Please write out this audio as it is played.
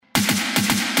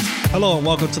Hello and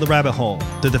welcome to The Rabbit Hole,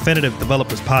 the definitive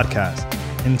developers podcast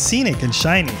in scenic and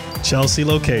shiny Chelsea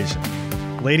location.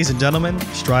 Ladies and gentlemen,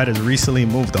 Stride has recently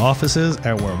moved offices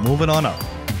and we're moving on up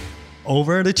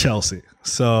over to Chelsea.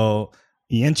 So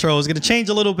the intro is going to change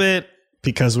a little bit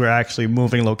because we're actually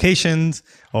moving locations,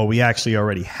 or we actually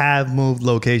already have moved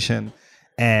location,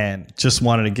 and just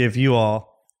wanted to give you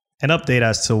all an update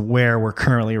as to where we're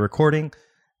currently recording,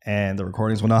 and the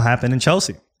recordings will now happen in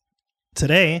Chelsea.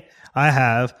 Today, I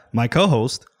have my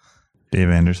co-host, Dave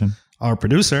Anderson, our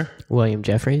producer, William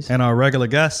Jeffries, and our regular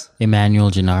guest, Emmanuel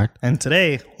Gennard. And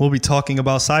today we'll be talking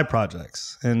about side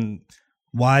projects and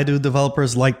why do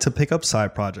developers like to pick up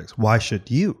side projects? Why should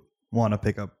you want to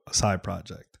pick up a side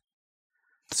project?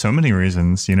 So many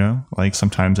reasons, you know, like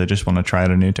sometimes I just want to try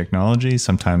out a new technology.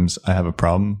 Sometimes I have a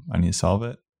problem. I need to solve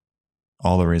it.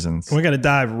 All the reasons. We're going to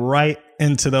dive right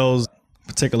into those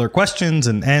particular questions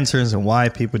and answers and why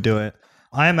people do it.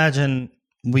 I imagine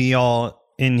we all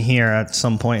in here at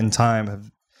some point in time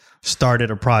have started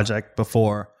a project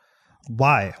before.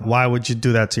 Why? Why would you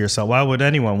do that to yourself? Why would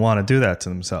anyone want to do that to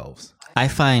themselves? I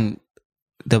find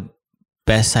the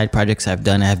best side projects I've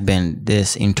done have been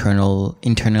this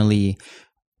internally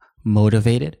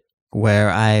motivated,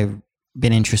 where I've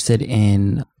been interested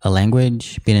in a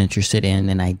language, been interested in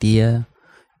an idea,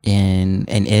 in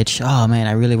an itch. Oh man,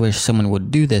 I really wish someone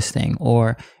would do this thing.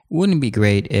 Or wouldn't it be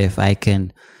great if I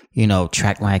can,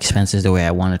 track my expenses the way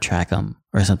I want to track them,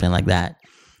 or something like that,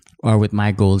 or with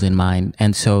my goals in mind.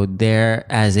 And so there,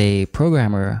 as a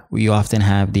programmer, you often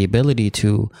have the ability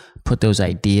to put those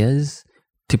ideas,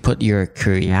 to put your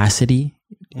curiosity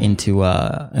into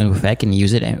effect and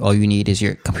use it. And all you need is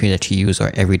your computer that you use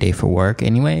or every day for work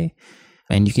anyway.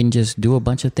 And you can just do a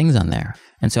bunch of things on there.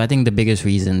 And so I think the biggest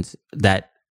reasons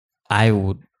that I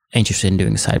would interested in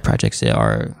doing side projects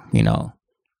are,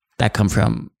 that come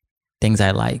from things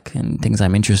I like and things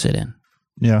I'm interested in.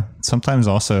 Yeah. Sometimes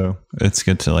also it's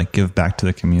good to like give back to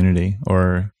the community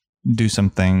or do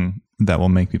something that will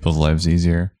make people's lives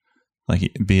easier.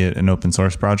 Like be it an open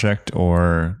source project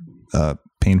or a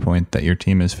pain point that your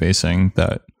team is facing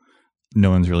that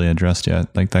no one's really addressed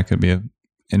yet. Like that could be an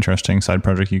interesting side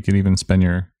project you could even spend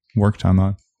your work time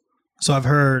on. So I've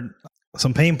heard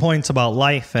some pain points about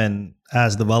life, and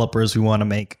as developers, we want to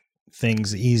make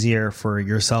things easier for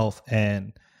yourself,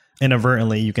 and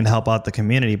inadvertently you can help out the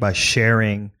community by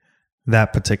sharing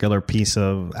that particular piece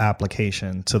of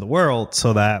application to the world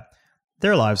so that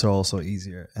their lives are also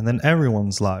easier, and then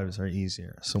everyone's lives are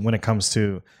easier. So when it comes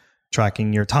to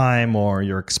tracking your time or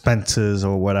your expenses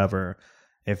or whatever,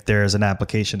 if there's an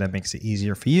application that makes it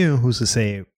easier for you, who's to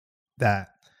say that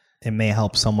it may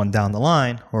help someone down the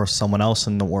line or someone else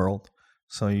in the world?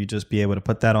 So you just be able to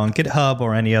put that on GitHub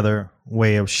or any other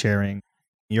way of sharing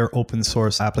your open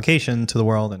source application to the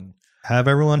world and have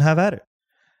everyone have at it.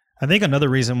 I think another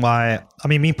reason why,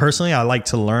 me personally, I like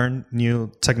to learn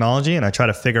new technology and I try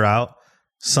to figure out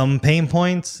some pain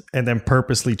points and then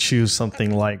purposely choose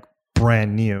something like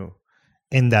brand new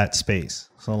in that space.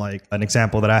 So like an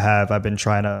example that I have, I've been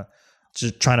trying to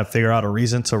figure out a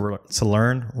reason to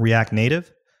learn React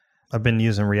Native. I've been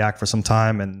using React for some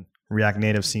time, and React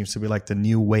Native seems to be like the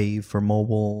new wave for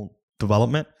mobile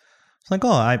development. It's like,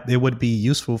 it would be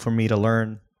useful for me to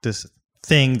learn this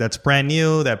thing that's brand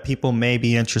new that people may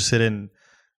be interested in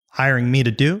hiring me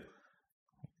to do.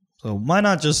 So why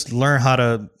not just learn how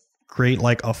to create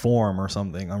like a form or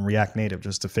something on React Native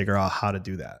just to figure out how to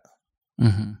do that?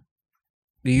 Mm-hmm.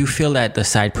 Do you feel that the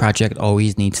side project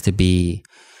always needs to be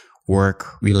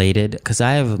work related? Because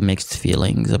I have mixed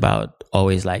feelings about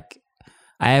always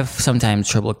I have sometimes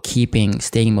trouble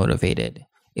staying motivated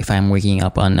if I'm waking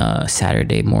up on a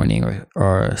Saturday morning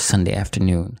or Sunday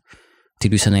afternoon to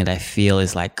do something that I feel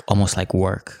is like almost like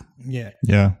work. Yeah.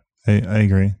 Yeah, I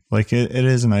agree. Like it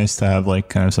is nice to have like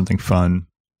kind of something fun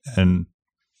and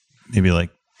maybe like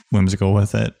whimsical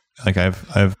with it. Like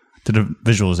I've did a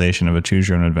visualization of a choose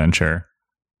your own adventure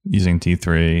using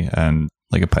T3 and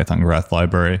like a Python graph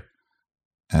library.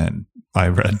 And I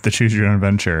read the choose your own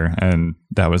adventure, and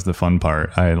that was the fun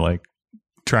part. I like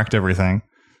tracked everything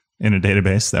in a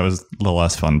database. That was the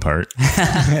less fun part.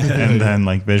 And then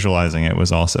like visualizing it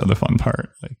was also the fun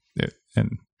part.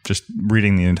 And just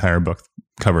reading the entire book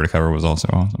cover to cover was also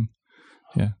awesome.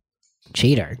 Yeah.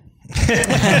 Cheater.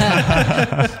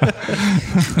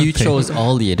 You chose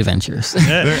all the adventures.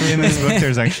 In this book,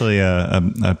 there's actually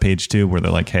a page 2 where they're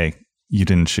like, hey, you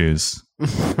didn't choose.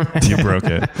 You broke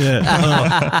it.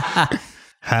 Yeah.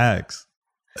 Hacks.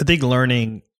 I think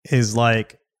learning is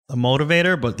like a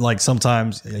motivator, but like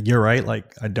sometimes you're right.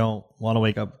 Like I don't want to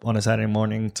wake up on a Saturday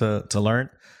morning to learn.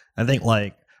 I think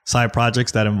like side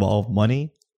projects that involve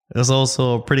money is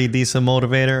also a pretty decent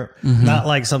motivator. Not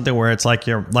like something where it's like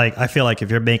you're like, I feel like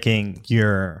if you're making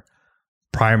your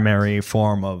primary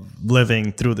form of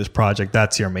living through this project,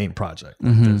 that's your main project.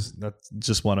 That's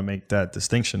just want to make that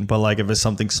distinction. But like if it's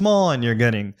something small and you're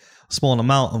getting a small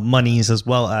amount of monies as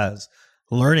well as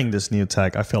learning this new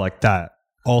tech, I feel like that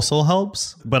also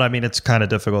helps. But I mean, it's kind of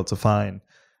difficult to find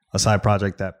a side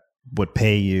project that would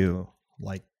pay you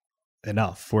like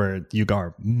enough where you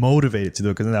are motivated to do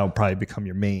it, because then that would probably become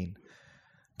your main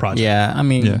project. Yeah, I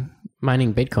mean,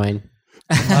 mining Bitcoin.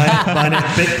 Mining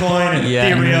Bitcoin and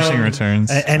Diminishing Ethereum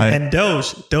returns. and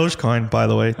Dogecoin, by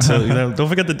the way. So don't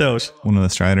forget the Doge. One of the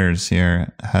Striders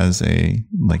here has a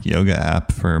like yoga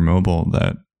app for mobile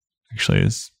that actually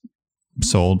is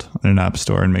sold in an app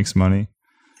store and makes money.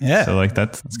 Yeah. So like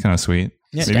that's kind of sweet.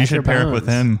 Yeah. Maybe you should pair up with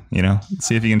him,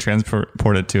 see if you can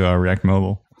transport it to React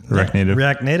Mobile, React Native.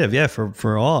 React Native, yeah,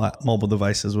 for all mobile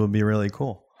devices would be really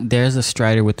cool. there's a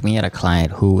Strider with me at a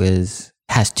client who has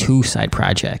 2 side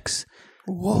projects.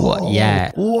 Whoa.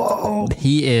 Yeah. Whoa.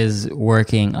 He is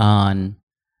working on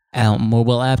a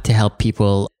mobile app to help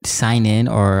people sign in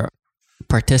or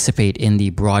participate in the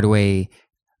Broadway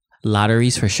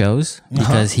lotteries for shows,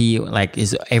 because he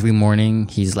is every morning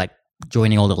he's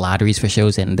joining all the lotteries for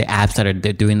shows, and the apps that are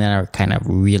doing that are kind of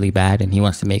really bad, and he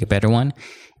wants to make a better one.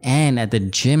 And at the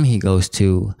gym he goes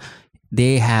to,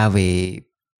 they have a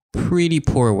pretty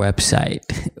poor website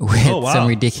with some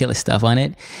ridiculous stuff on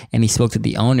it, and he spoke to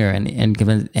the owner and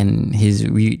he's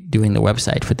redoing the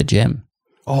website for the gym.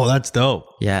 Oh, that's dope.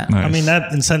 Yeah. Nice. I mean,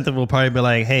 that incentive will probably be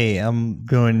like, hey, I'm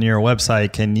doing your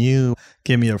website. Can you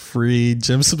give me a free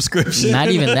gym subscription? Not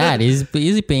even that. He's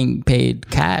being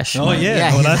paid cash. Oh,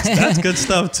 yeah. Well, that's good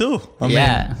stuff, too.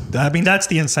 I mean, that's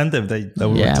the incentive that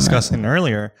we were discussing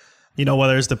earlier. You know,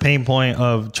 whether it's the pain point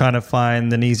of trying to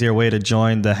find an easier way to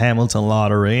join the Hamilton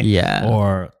lottery,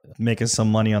 or making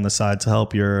some money on the side to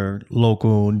help your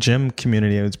local gym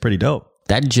community, it's pretty dope.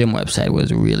 That gym website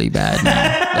was really bad,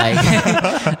 man.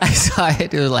 I saw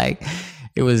it. It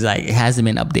was like it hasn't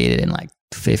been updated in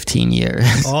 15 years.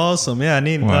 Awesome. Yeah. I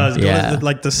need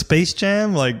the Space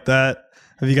Jam, like that.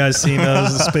 Have you guys seen the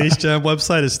Space Jam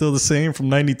website? Is still the same from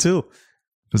 92. It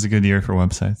was a good year for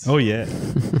websites. Oh, yeah.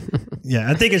 Yeah.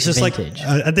 I think it's just Vintage.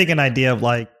 I think an idea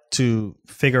of to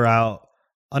figure out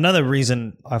another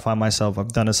reason I find myself,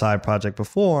 I've done a side project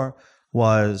before,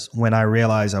 was when I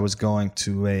realized I was going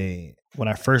to when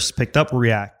I first picked up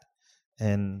React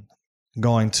and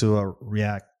going to a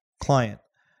React client,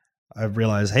 I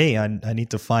realized, hey, I need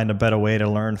to find a better way to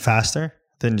learn faster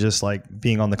than just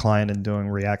being on the client and doing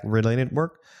React related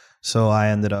work. So I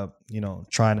ended up,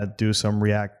 trying to do some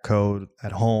React code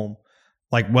at home,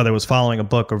 whether it was following a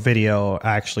book or video, or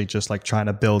actually just trying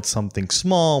to build something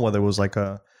small, whether it was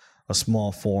a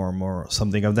small form or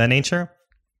something of that nature.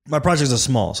 My projects are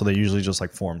small, so they're usually just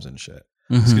forms and shit.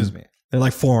 Mm-hmm. Excuse me. They're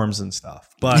like forums and stuff.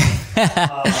 But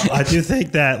I do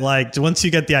think that once you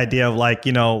get the idea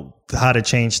of how to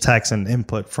change text and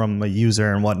input from a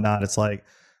user and whatnot, it's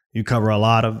you cover a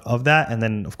lot of that. And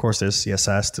then of course there's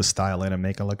CSS to style it and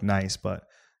make it look nice, but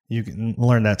you can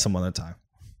learn that some other time.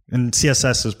 And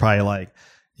CSS is probably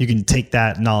you can take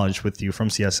that knowledge with you from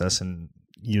CSS and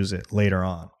use it later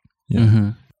on. Yeah. Mm-hmm.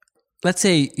 Let's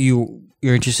say you're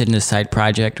interested in a side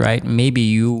project, right?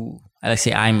 Maybe let's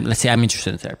say I'm interested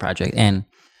in a side project and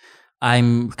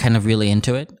I'm kind of really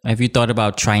into it. Have you thought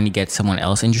about trying to get someone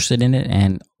else interested in it,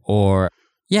 how'd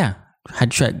you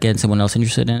try getting someone else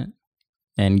interested in it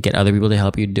and get other people to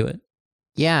help you do it?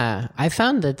 Yeah, I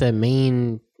found that the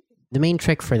main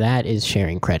trick for that is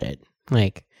sharing credit.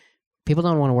 People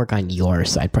don't want to work on your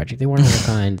side project; they want to work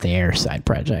on their side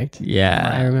project. Yeah,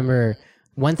 I remember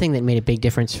one thing that made a big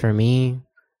difference for me,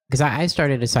 because I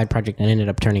started a side project and ended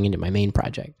up turning into my main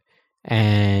project.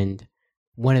 And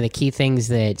one of the key things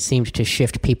that seemed to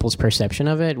shift people's perception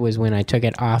of it was when I took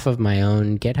it off of my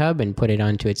own GitHub and put it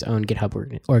onto its own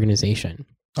GitHub organization.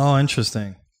 Oh,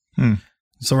 interesting.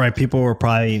 So, right, people were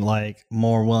probably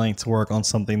more willing to work on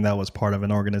something that was part of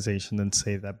an organization than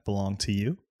say that belonged to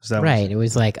you. Is that right? It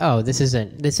was this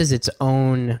is its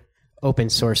own open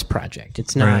source project.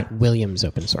 It's not William's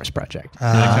open source project.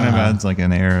 That kind of adds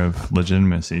an air of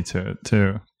legitimacy to it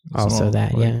too. Also,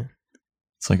 yeah.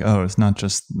 It's it's not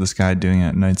just this guy doing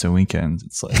it nights and weekends.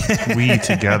 It's we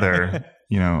together,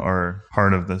 are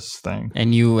part of this thing.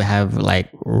 And you have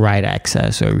write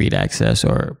access or read access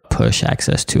or push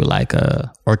access to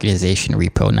a organization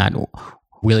repo, not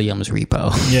William's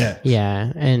repo. Yeah.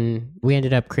 Yeah. And we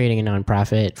ended up creating a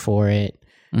nonprofit for it.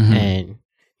 Mm-hmm. And,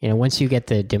 once you get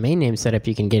the domain name set up,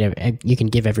 you can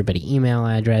give everybody email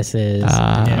addresses.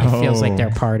 And it feels like they're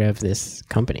part of this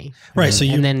company. Right.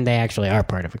 And then they actually are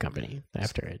part of a company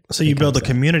after it. So you build a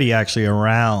community actually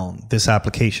around this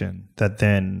application that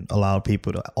then allow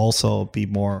people to also be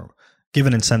more give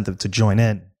an incentive to join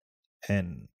in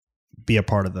and be a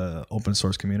part of the open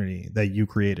source community that you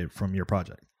created from your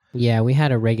project. Yeah, we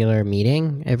had a regular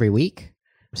meeting every week.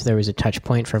 So there was a touch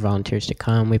point for volunteers to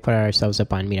come. We put ourselves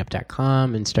up on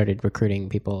meetup.com and started recruiting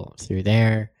people through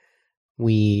there.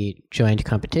 We joined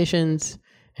competitions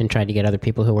and tried to get other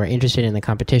people who were interested in the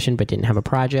competition but didn't have a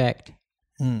project.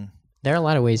 There are a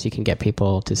lot of ways you can get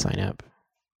people to sign up.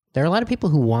 There are a lot of people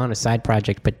who want a side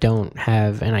project but don't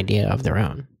have an idea of their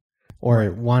own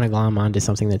or want to glom onto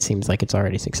something that seems like it's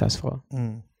already successful.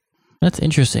 That's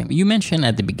interesting. You mentioned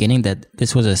at the beginning that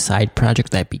this was a side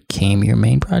project that became your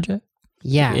main project.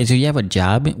 Yeah. So you have a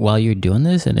job while you're doing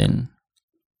this and then...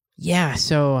 Yeah,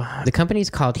 so the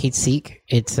company's called HeatSeek.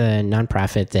 It's a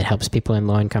nonprofit that helps people in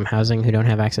low-income housing who don't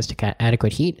have access to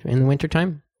adequate heat in the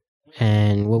wintertime.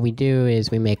 And what we do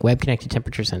is we make web-connected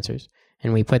temperature sensors,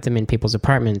 and we put them in people's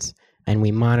apartments, and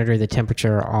we monitor the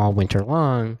temperature all winter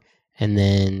long. And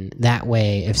then that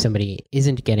way, if somebody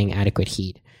isn't getting adequate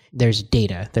heat, there's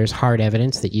data, there's hard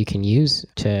evidence that you can use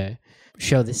to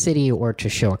show the city or to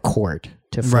show a court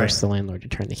to force the landlord to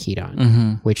turn the heat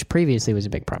on, which previously was a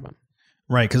big problem.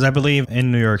 Right, because I believe in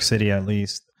New York City, at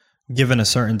least, given a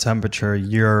certain temperature,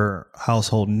 your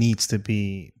household needs to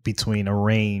be between a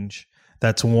range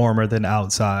that's warmer than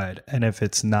outside. And if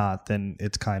it's not, then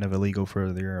it's kind of illegal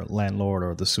for your landlord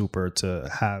or the super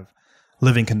to have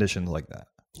living conditions like that.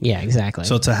 Yeah, exactly.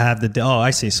 So to have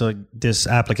I see. So this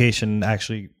application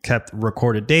actually kept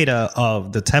recorded data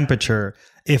of the temperature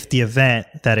if the event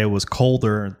that it was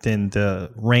colder than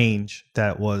the range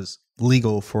that was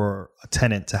legal for a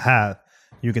tenant to have,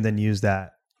 you can then use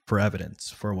that for evidence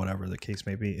for whatever the case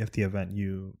may be if the event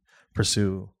you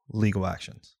pursue legal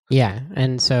actions. Yeah.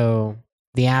 And so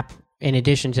the app, in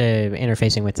addition to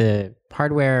interfacing with the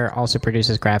hardware, also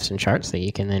produces graphs and charts that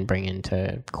you can then bring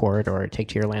into court or take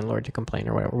to your landlord to complain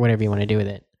or whatever you want to do with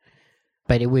it.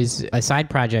 But it was a side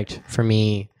project for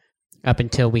me up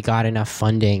until we got enough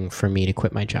funding for me to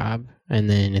quit my job. And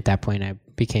then at that point, I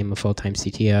became a full-time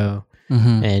CTO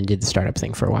and did the startup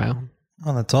thing for a while.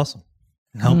 Oh, that's awesome.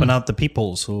 Helping out the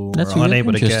peoples who are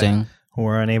unable to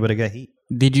get heat.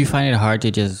 Did you find it hard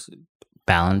to just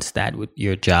balance that with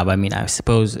your job? I mean, I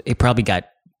suppose it probably got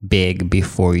big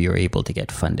before you were able to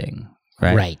get funding,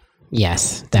 right? Right.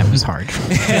 Yes, that was hard.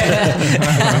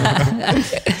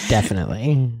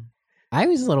 Definitely. I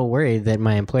was a little worried that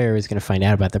my employer was going to find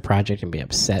out about the project and be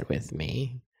upset with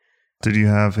me. Did you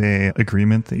have a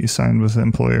agreement that you signed with the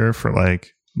employer for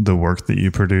like the work that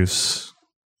you produce,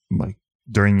 like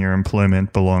during your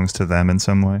employment, belongs to them in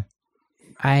some way?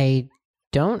 I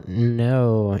don't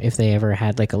know if they ever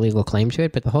had like a legal claim to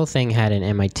it, but the whole thing had an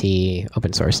MIT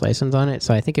open source license on it,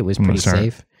 so I think it was pretty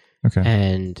safe. Okay.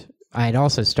 And I'd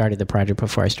also started the project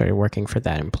before I started working for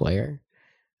that employer,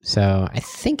 so I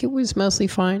think it was mostly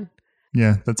fine.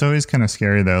 Yeah, that's always kind of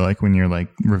scary though. Like when you're like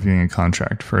reviewing a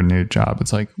contract for a new job,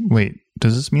 it's like, wait,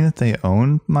 does this mean that they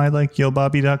own my like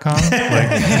YoBobby.com? Like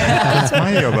that's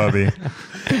my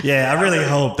YoBobby. Yeah, I really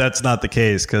hope that's not the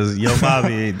case because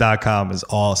YoBobby.com is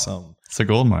awesome. It's a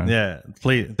gold mine. Yeah,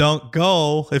 please don't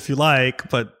go if you like,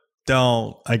 but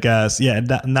don't, I guess. Yeah,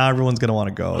 not everyone's going to want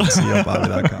to go to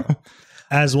YoBobby.com.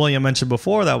 As William mentioned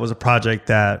before, that was a project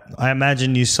that I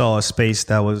imagine you saw a space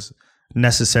that was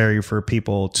necessary for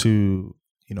people to,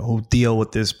 who deal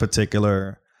with this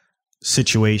particular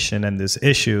situation and this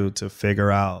issue to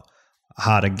figure out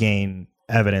how to gain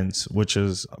evidence, which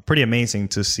is pretty amazing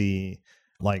to see,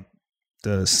 like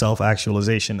the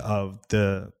self-actualization of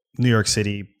the New York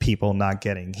City people not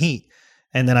getting heat.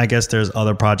 And then I guess there's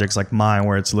other projects like mine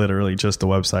where it's literally just a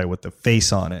website with the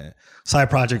face on it. Side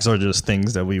projects are just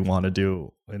things that we want to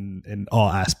do in all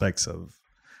aspects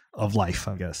of life,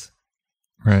 I guess.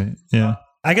 Right. Yeah.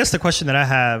 I guess the question that I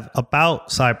have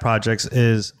about side projects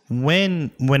is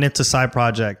when it's a side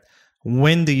project,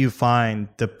 when do you find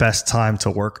the best time to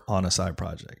work on a side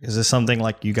project? Is it something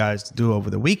like you guys do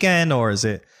over the weekend or is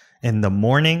it in the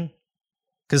morning?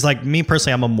 Because like me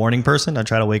personally, I'm a morning person. I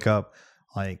try to wake up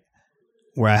like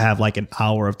where I have like an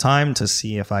hour of time to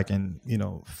see if I can,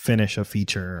 finish a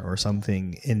feature or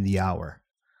something in the hour.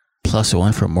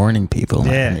 +1 for morning people.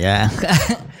 Yeah. Yeah.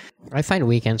 I find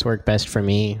weekends work best for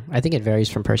me. I think it varies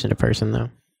from person to person, though.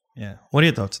 Yeah. What are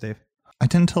your thoughts, Dave? I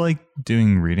tend to like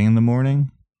doing reading in the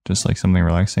morning, just like something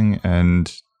relaxing.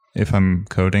 And if I'm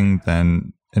coding,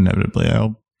 then inevitably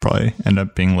I'll probably end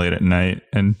up being late at night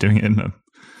and doing it in a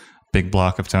big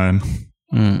block of time.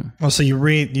 Oh, so you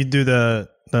do the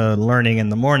learning in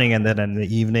the morning, and then in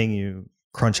the evening you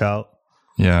crunch out.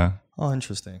 Yeah. Oh,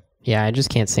 interesting. Yeah, I just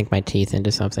can't sink my teeth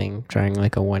into something during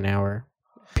like a 1 hour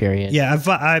period. Yeah,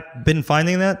 I've been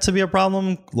finding that to be a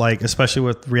problem, like especially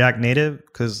with React Native,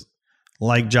 because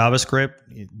like JavaScript,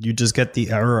 you just get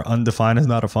the error undefined is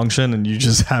not a function, and you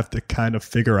just have to kind of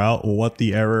figure out what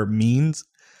the error means.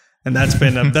 And that's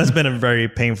been a very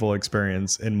painful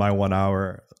experience in my 1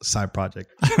 hour side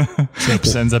project.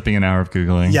 Just ends up being an hour of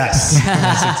Googling. Yes,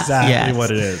 that's exactly Yes. what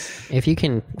it is. If you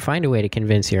can find a way to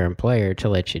convince your employer to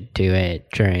let you do it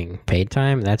during paid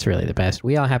time, that's really the best.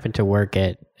 We all happen to work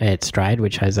at Stride,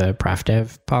 which has a prof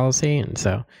dev policy. And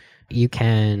so you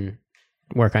can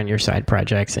work on your side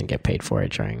projects and get paid for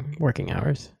it during working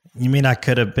hours. You mean I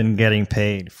could have been getting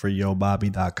paid for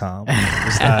YoBobby.com?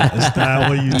 Is that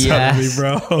what you telling me, Yes.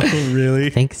 bro? Really? I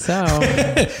think so. Oh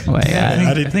my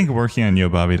God. I think working on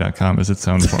YoBobby.com is its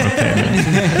own form of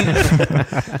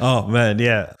payment. Oh man,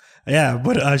 yeah. Yeah,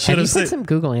 but I should Have you have put said some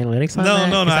Google Analytics on No, that?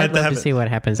 no, 'Cause I I'd love to haven't. see what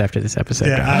happens after this episode.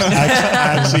 Yeah,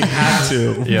 I actually had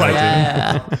to. Yeah. Right.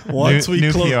 Yeah. Once we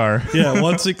New close, PR. yeah,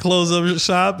 once we close up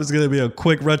shop, it's gonna be a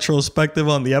quick retrospective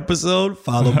on the episode,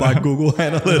 followed by Google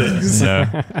Analytics.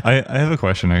 Yeah. I have a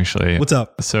question actually. What's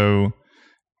up? So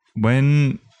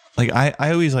when like I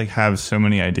always like have so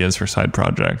many ideas for side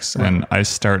projects and I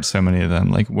start so many of them.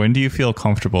 Like when do you feel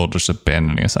comfortable just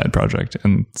abandoning a side project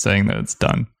and saying that it's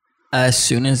done? As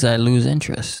soon as I lose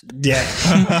interest.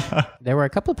 Yeah, There were a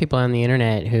couple of people on the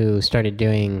internet who started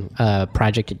doing a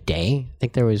project a day. I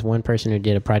think there was one person who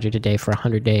did a project a day for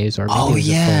 100 days or maybe Oh it was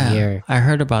a full yeah, year. I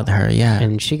heard about her. Yeah,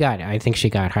 And I think she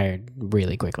got hired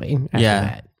really quickly after Yeah.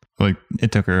 that. Like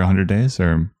it took her 100 days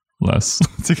or less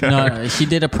to get her. no, she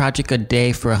did a project a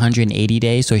day for 180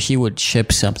 days. So she would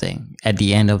ship something at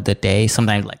the end of the day,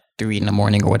 sometimes like 3 in the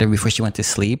morning or whatever before she went to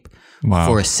sleep. Wow.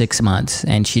 For 6 months,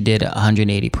 and she did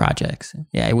 180 projects.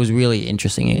 Yeah, it was really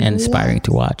interesting and inspiring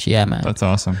to watch. Yeah, man. That's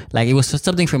awesome. Like it was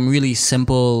something from really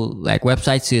simple like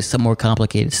websites to some more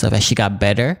complicated stuff. As she got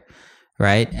better,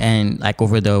 right, and like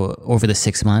over the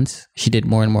 6 months, she did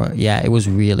more and more. Yeah, it was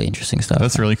really interesting stuff.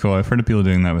 That's really cool. I've heard of people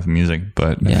doing that with music,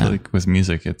 but I Yeah. feel like with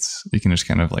music, you can just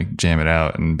kind of like jam it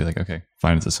out and be like, okay,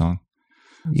 fine, it's a song.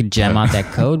 You jam out that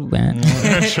code, man.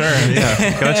 Sure,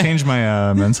 yeah. Gotta change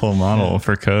my mental model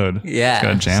for code. Yeah.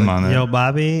 Gotta jam on it. Yo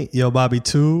Bobby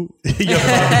 2, Yo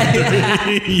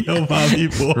Bobby 3, Yo Bobby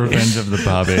 4. Revenge of the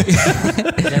Bobby.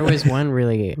 There was one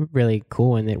really, really cool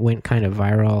one that went kind of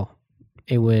viral.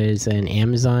 It was an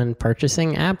Amazon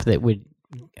purchasing app that would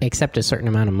accept a certain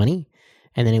amount of money,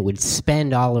 and then it would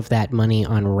spend all of that money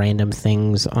on random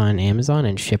things on Amazon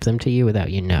and ship them to you without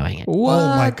you knowing it. Oh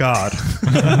my god,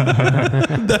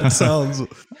 that sounds.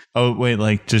 Oh, wait,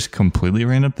 like just completely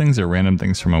random things or random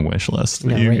things from a wish list that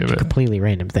No, you give it? completely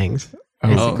random things.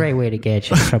 It's a great way to get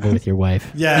you in trouble with your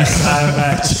wife. Yes, I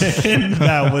imagine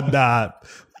that would not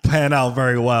pan out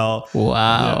very well.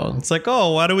 Wow. It's like,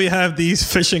 oh, why do we have these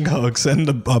fishing hooks and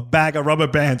a bag of rubber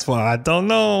bands for? I don't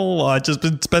know. I just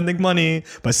been spending money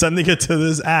by sending it to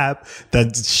this app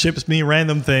that ships me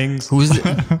random things. Who's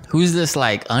this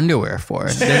like underwear for?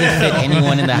 Doesn't fit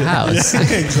anyone in the house. Yeah,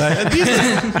 exactly.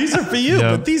 These are for you,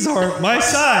 Yeah. but these aren't my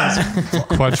size.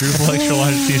 Quadruple extra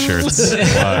large t-shirts.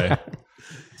 Why?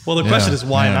 Well, the question Yeah, is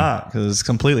why yeah. not? Because it's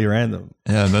completely random.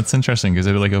 Yeah, that's interesting because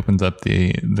it like opens up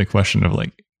the question of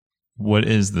like, what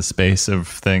is the space of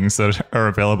things that are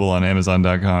available on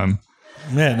Amazon.com?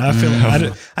 Man, I feel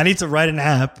I need to write an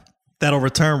app that'll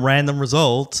return random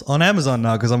results on Amazon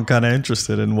now because I'm kind of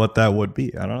interested in what that would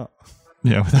be. I don't know.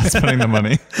 Yeah, without spending the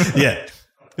money. Yeah,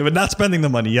 but not spending the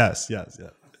money. Yes.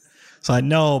 So I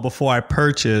know before I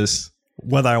purchase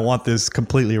whether I want this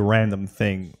completely random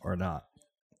thing or not.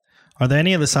 Are there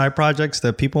any of the side projects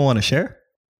that people want to share?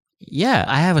 Yeah,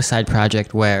 I have a side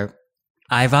project where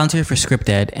I volunteer for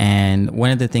ScriptEd, and one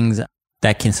of the things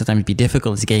that can sometimes be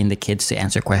difficult is getting the kids to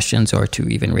answer questions or to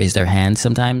even raise their hands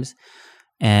sometimes.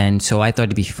 And so I thought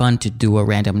it'd be fun to do a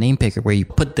random name picker where you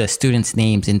put the students'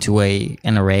 names into an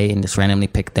array and just randomly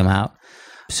pick them out.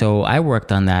 So I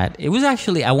worked on that. It was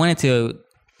actually, I wanted to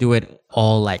do it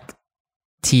all like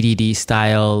TDD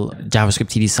style, JavaScript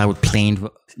TDD style with plain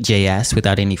JS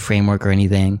without any framework or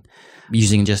anything,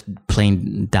 using just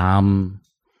plain DOM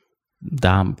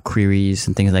queries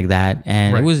and things like that.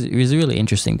 And Right. it was really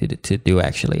interesting to do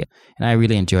actually. And I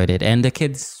really enjoyed it. And the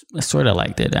kids sort of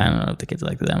liked it. I don't know if the kids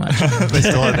liked it that much. They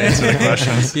still had to answer the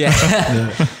questions.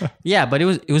 Yeah, but it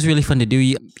was really fun to do.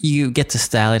 You get to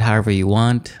style it however you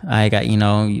want. I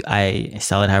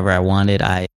styled it however I wanted.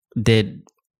 I did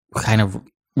kind of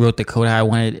wrote the code how I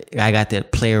wanted. I got to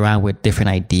play around with different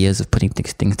ideas of putting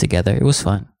things together. It was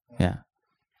fun. Yeah.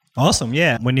 Awesome.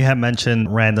 Yeah. When you had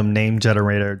mentioned random name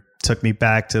generator, took me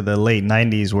back to the late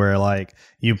 90s where like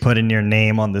you put in your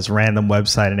name on this random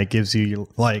website and it gives you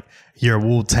like your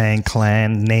Wu-Tang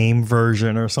Clan name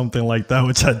version or something like that,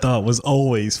 which I thought was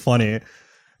always funny.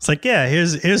 It's like, yeah,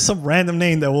 here's some random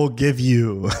name that we'll give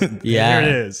you. Yeah. Here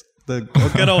it is. The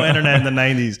good old internet in the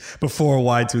 90s before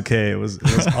Y2K. It was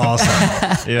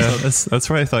awesome. Yeah, that's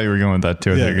where I thought you were going with that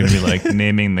too. Yeah. You're going to be like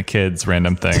naming the kids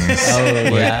random things.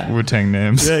 Oh, yeah. Wu-Tang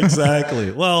names. Yeah,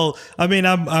 exactly. Well, I mean,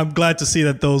 I'm glad to see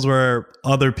that those were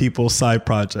other people's side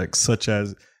projects, such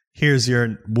as here's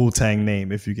your Wu-Tang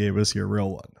name if you gave us your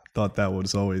real one. Thought that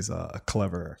was always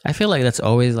clever. I feel like that's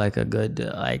always like a good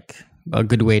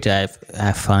way to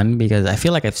have fun, because I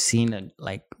feel like I've seen a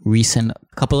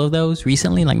couple of those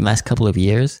recently, like the last couple of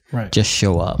years, Right. just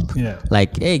show up. Yeah.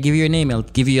 Like, hey, give you your name. I'll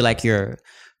give you like your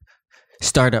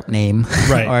startup name,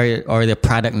 Right. or the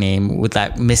product name with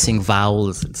like missing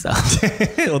vowels and stuff.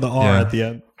 Or the R at the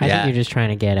end. I Yeah. think you're just trying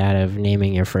to get out of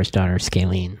naming your first daughter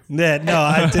Scalene. Yeah,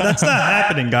 no, that's not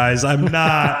happening, guys. I'm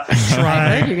not I heard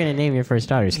trying. you're going to name your first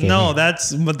daughter Scalene. No,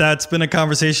 that's been a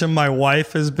conversation my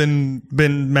wife has been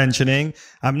mentioning.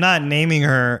 I'm not naming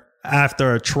her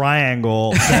after a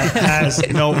triangle that has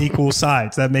no equal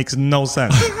sides. That makes no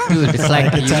sense. Dude, it's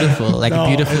like beautiful,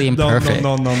 beautifully imperfect.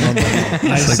 No.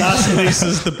 Isosceles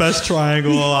is the best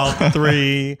triangle out the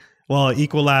three. Well,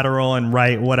 equilateral and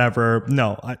right, whatever.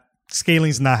 No,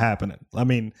 scaling's not happening. I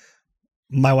mean,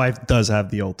 my wife does have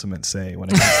the ultimate say when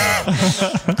it comes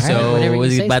to that. So whatever you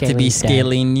was say, it about to be Scalene's dad.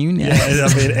 scaling you now? Yeah,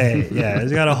 I mean, hey, yeah,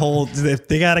 it's got to hold. If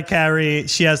they got to carry,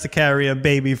 she has to carry a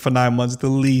baby for 9 months. The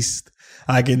least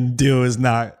I can do is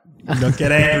not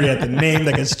get angry at the name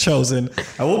that gets chosen.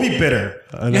 I will be bitter.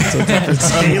 That's a different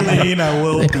scaling. I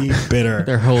will be bitter.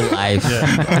 Their whole life.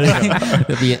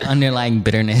 There'll be an underlying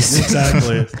bitterness.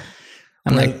 Exactly.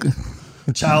 I'm like,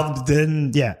 The child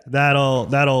didn't. Yeah,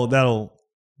 that'll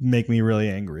make me really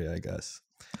angry, I guess.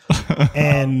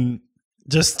 And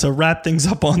just to wrap things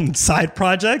up on side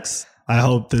projects, I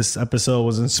hope this episode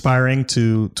was inspiring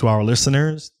to our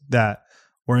listeners that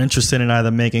were interested in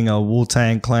either making a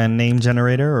Wu-Tang Clan name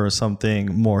generator or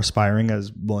something more aspiring,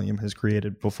 as William has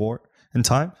created before in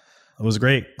time. It was a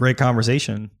great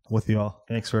conversation with you all.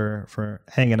 Thanks for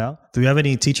hanging out. Do you have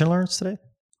any teach and learns today?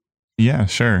 Yeah,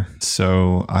 sure.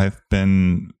 So I've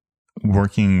been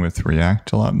working with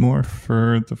React a lot more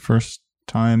for the first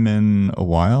time in a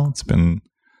while. It's been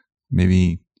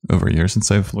maybe over a year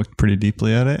since I've looked pretty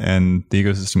deeply at it, and the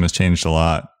ecosystem has changed a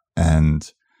lot, and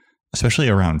especially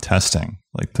around testing.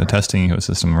 Like the testing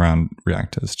ecosystem around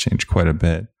React has changed quite a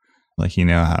bit. Like you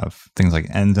now have things like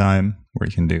Enzyme, where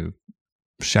you can do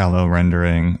shallow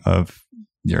rendering of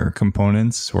your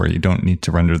components, where you don't need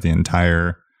to render the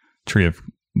entire tree of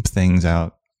things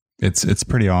out. It's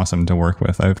pretty awesome to work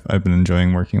with. I've been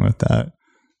enjoying working with that.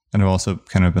 And I've also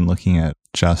kind of been looking at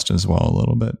Jest as well a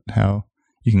little bit, how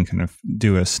you can kind of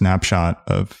do a snapshot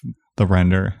of the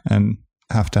render and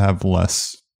have to have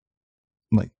less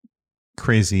like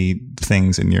crazy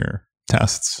things in your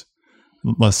tests,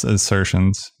 less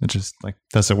assertions. It just like,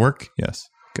 does it work? Yes.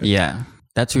 Good. yeah,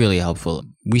 that's really helpful.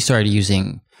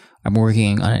 I'm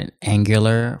working on an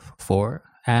Angular 4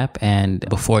 app, and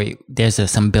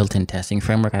there's some built-in testing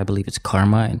framework. I believe it's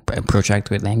Karma and Protract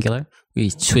with Angular. We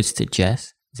switched to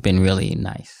Jest. It's been really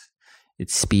nice. It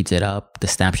speeds it up. The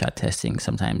snapshot testing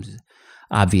sometimes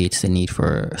obviates the need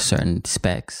for certain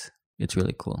specs. It's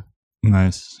really cool.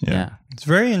 Nice. Yeah. It's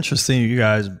very interesting you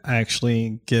guys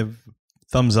actually give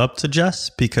thumbs up to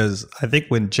Jest, because I think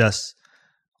when Jest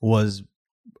was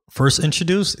first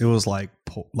introduced, it was like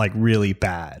really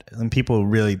bad and people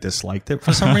really disliked it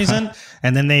for some reason.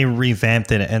 And then they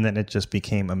revamped it and then it just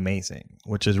became amazing,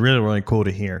 which is really, really cool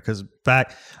to hear. Because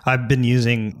I've been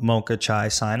using Mocha Chai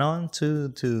sign-on to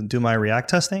do my React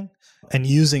testing and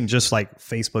using just like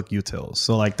Facebook utils.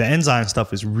 So like the Enzyme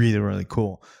stuff is really, really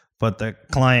cool. But the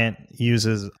client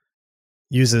uses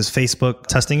Facebook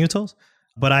testing utils.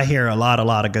 But I hear a lot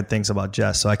of good things about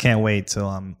Jest, so I can't wait till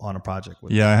I'm on a project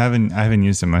with Yeah, I haven't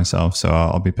used it myself, so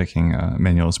I'll be picking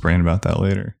Manuel's brain about that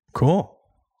later. Cool.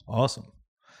 Awesome.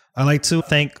 I'd like to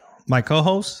thank my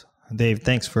co-host, Dave.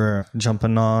 Thanks for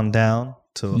jumping on down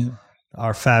to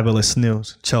our fabulous new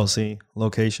Chelsea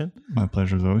location. My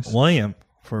pleasure as always. William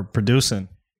for producing.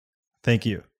 Thank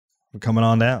you for coming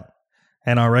on down.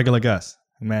 And our regular guest,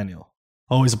 Emmanuel.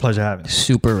 Always a pleasure having you.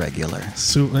 Super regular.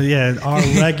 Our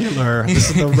regular. This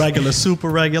is the regular, super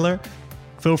regular.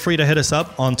 Feel free to hit us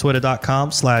up on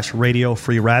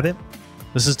twitter.com/RadioFreeRabbit.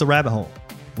 This is The Rabbit Hole.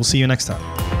 We'll see you next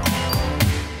time.